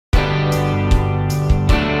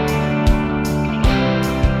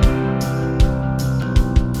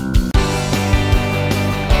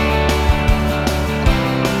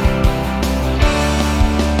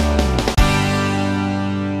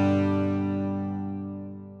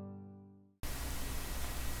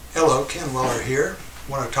Hello, Ken Weller here.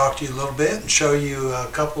 I want to talk to you a little bit and show you a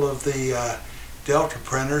couple of the Delta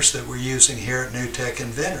printers that we're using here at NewTek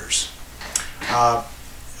Inventors.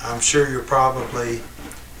 I'm sure you're probably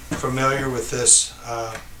familiar with this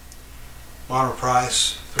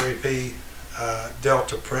MONOPRICE 3P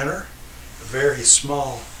Delta printer, a very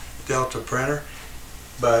small Delta printer,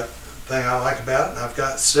 but the thing I like about it, and I've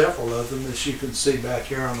got several of them as you can see back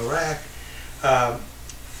here on the rack,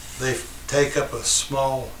 they take up a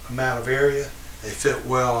small amount of area. They fit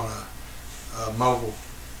well on a mobile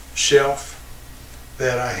shelf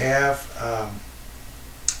that I have,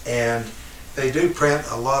 and they do print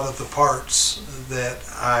a lot of the parts that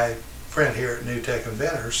I print here at NewTek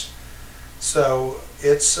Inventors. So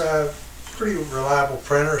it's a pretty reliable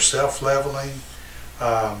printer, self-leveling,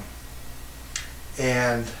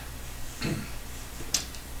 and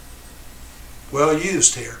well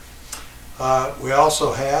used here. We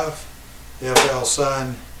also have the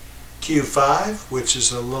FLSUN Q5, which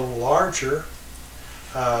is a little larger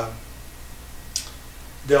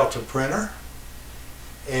Delta printer,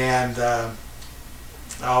 and I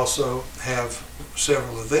also have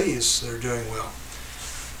several of these that are doing well.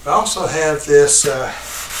 I also have this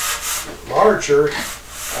larger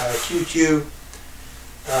QQ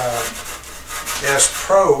S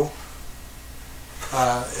Pro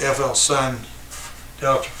FLSUN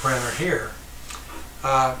Delta printer here.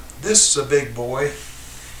 This is a big boy.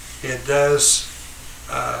 It does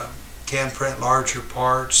can print larger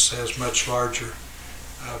parts, has much larger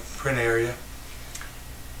print area.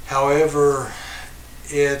 However,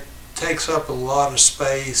 it takes up a lot of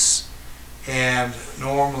space, and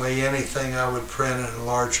normally anything I would print in a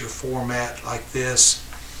larger format like this,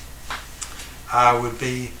 I would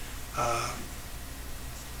be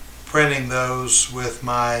printing those with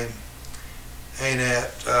my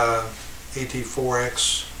ANET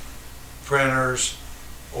ET4X printers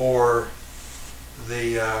or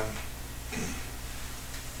the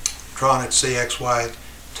Tronic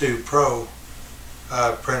CXY2 Pro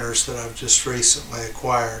printers that I've just recently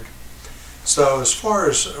acquired. So as far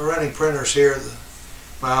as running printers here,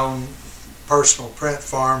 my own personal print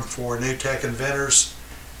farm for NewTek Inventors,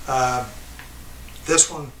 this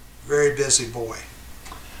one, very busy boy.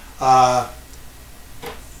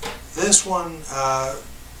 This one,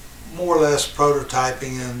 more or less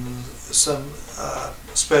prototyping and some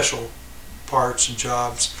special parts and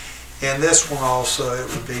jobs, and this one also, it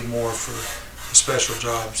would be more for special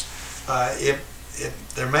jobs.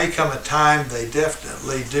 There may come a time they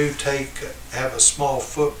definitely do have a small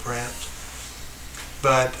footprint,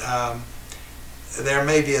 but there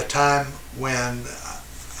may be a time when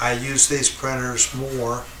I use these printers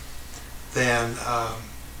more than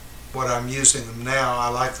what I'm using them now. I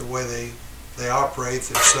like the way they operate.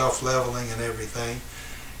 They're self-leveling and everything,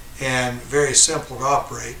 and very simple to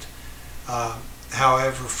operate.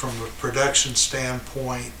 However, from a production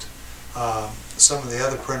standpoint, some of the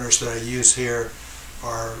other printers that I use here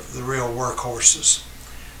are the real workhorses.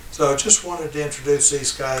 So I just wanted to introduce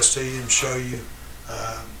these guys to you and show you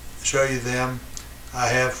them. I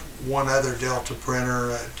have one other Delta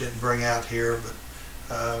printer I didn't bring out here,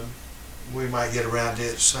 but we might get around to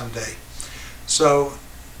it someday. So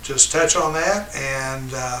just touch on that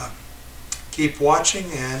and keep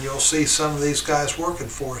watching, and you'll see some of these guys working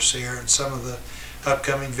for us here in some of the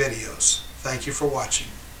upcoming videos. Thank you for watching.